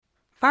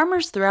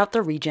Farmers throughout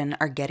the region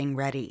are getting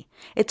ready.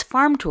 It's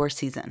farm tour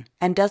season,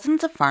 and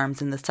dozens of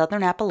farms in the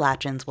southern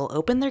Appalachians will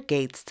open their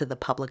gates to the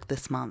public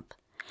this month.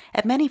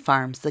 At many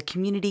farms, the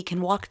community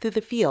can walk through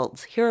the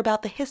fields, hear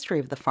about the history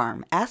of the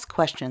farm, ask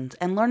questions,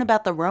 and learn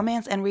about the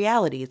romance and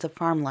realities of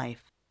farm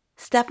life.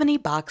 Stephanie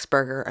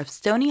Boxberger of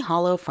Stony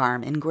Hollow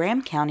Farm in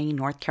Graham County,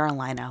 North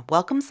Carolina,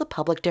 welcomes the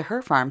public to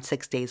her farm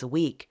 6 days a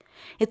week.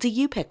 It's a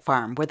U-Pick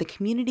farm where the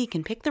community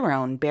can pick their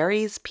own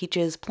berries,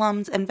 peaches,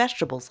 plums, and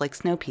vegetables like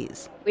snow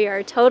peas. We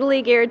are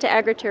totally geared to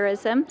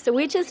agritourism, so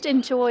we just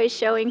enjoy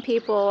showing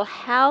people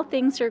how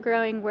things are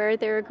growing, where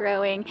they're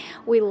growing.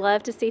 We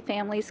love to see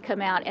families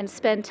come out and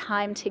spend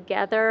time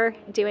together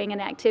doing an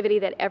activity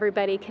that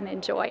everybody can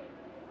enjoy.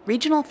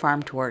 Regional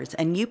farm tours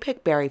and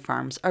U-Pick berry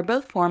farms are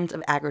both forms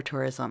of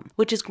agritourism,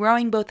 which is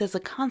growing both as a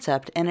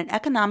concept and an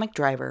economic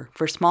driver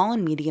for small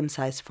and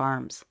medium-sized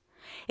farms.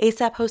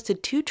 ASAP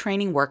hosted 2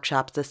 training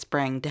workshops this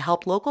spring to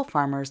help local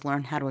farmers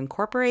learn how to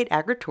incorporate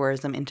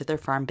agritourism into their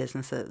farm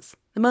businesses.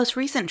 The most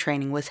recent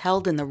training was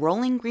held in the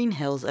rolling green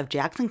hills of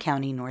Jackson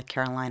County, North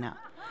Carolina.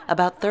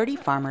 About 30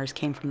 farmers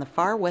came from the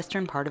far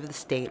western part of the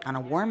state on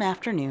a warm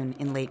afternoon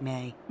in late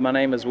May. My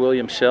name is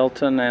William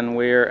Shelton, and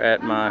we're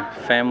at my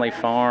family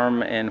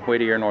farm in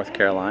Whittier, North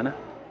Carolina.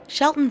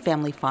 Shelton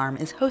Family Farm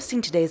is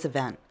hosting today's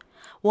event.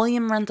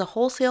 William runs a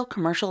wholesale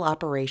commercial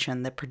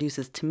operation that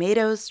produces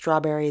tomatoes,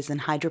 strawberries,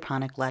 and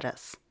hydroponic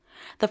lettuce.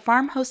 The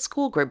farm hosts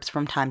school groups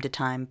from time to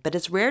time, but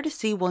it's rare to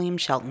see William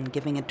Shelton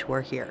giving a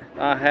tour here.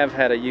 I have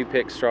had a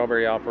U-Pick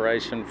strawberry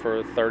operation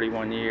for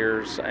 31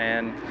 years,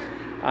 and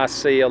I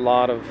see a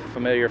lot of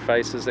familiar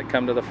faces that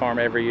come to the farm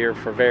every year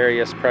for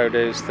various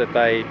produce that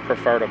they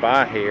prefer to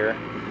buy here,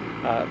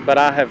 but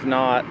I have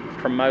not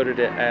promoted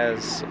it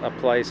as a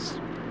place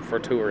for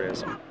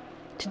tourism.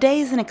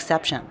 Today is an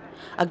exception.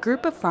 A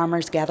group of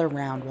farmers gather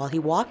around while he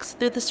walks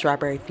through the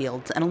strawberry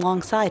fields and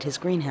alongside his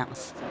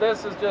greenhouse.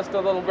 This is just a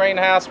little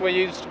greenhouse we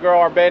use to grow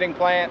our bedding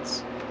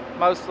plants,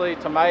 mostly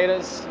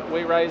tomatoes.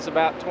 We raise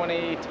about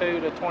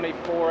 22 to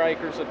 24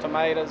 acres of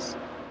tomatoes.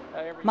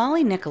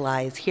 Molly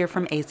Nicolai is here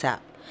from ASAP.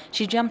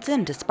 She jumps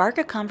in to spark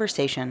a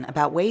conversation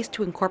about ways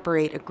to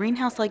incorporate a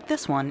greenhouse like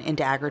this one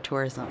into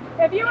agritourism.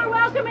 If you were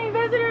welcoming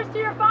visitors to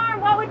your farm,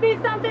 what would be a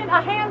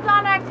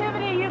hands-on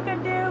activity you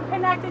could do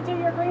connected to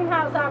your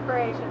greenhouse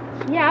operation?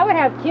 Yeah, I would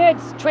have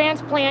kids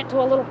transplant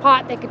to a little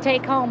pot they could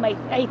take home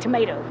a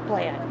tomato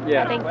plant.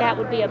 Yeah. I think that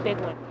would be a big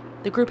one.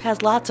 The group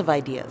has lots of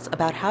ideas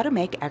about how to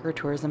make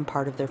agritourism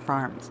part of their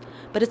farms,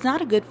 but it's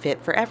not a good fit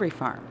for every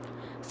farm.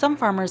 Some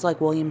farmers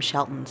like William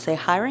Shelton say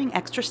hiring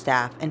extra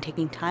staff and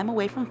taking time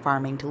away from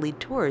farming to lead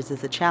tours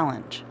is a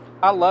challenge.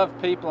 I love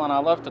people and I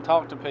love to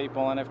talk to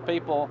people, and if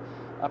people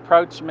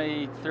approach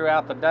me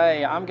throughout the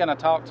day, I'm going to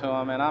talk to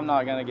them and I'm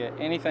not going to get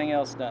anything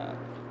else done.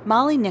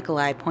 Molly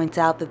Nicolai points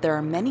out that there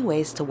are many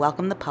ways to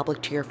welcome the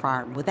public to your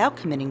farm without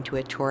committing to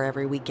a tour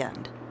every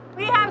weekend.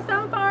 We have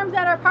some farms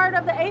that are part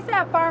of the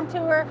ASAP Farm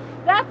Tour.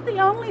 That's the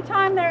only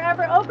time they're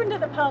ever open to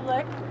the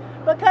public,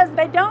 because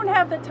they don't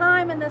have the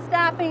time and the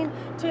staffing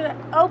to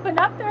open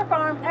up their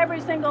farm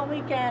every single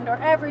weekend or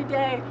every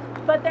day.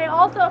 But they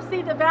also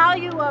see the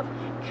value of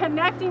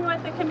connecting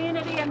with the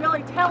community and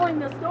really telling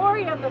the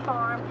story of the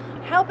farm,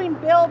 helping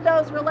build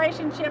those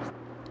relationships.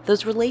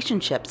 Those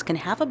relationships can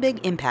have a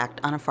big impact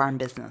on a farm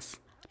business.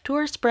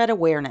 Tours spread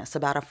awareness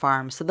about a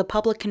farm so the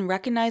public can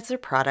recognize their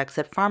products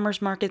at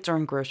farmers markets or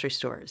in grocery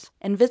stores.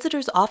 And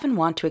visitors often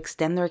want to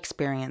extend their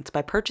experience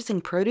by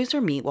purchasing produce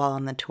or meat while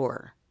on the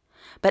tour.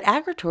 But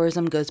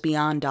agritourism goes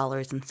beyond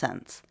dollars and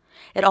cents.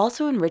 It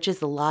also enriches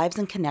the lives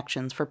and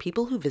connections for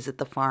people who visit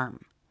the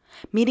farm.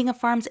 Meeting a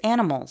farm's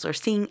animals or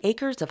seeing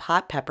acres of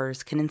hot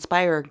peppers can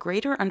inspire a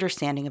greater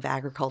understanding of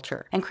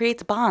agriculture and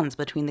creates bonds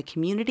between the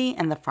community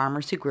and the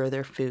farmers who grow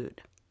their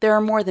food. There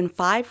are more than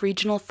 5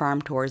 regional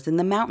farm tours in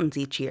the mountains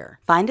each year.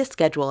 Find a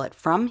schedule at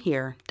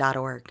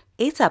fromhere.org.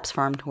 ASAP's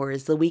farm tour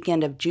is the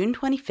weekend of June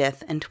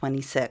 25th and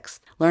 26th.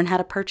 Learn how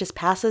to purchase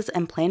passes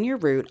and plan your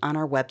route on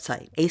our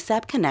website,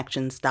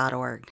 asapconnections.org.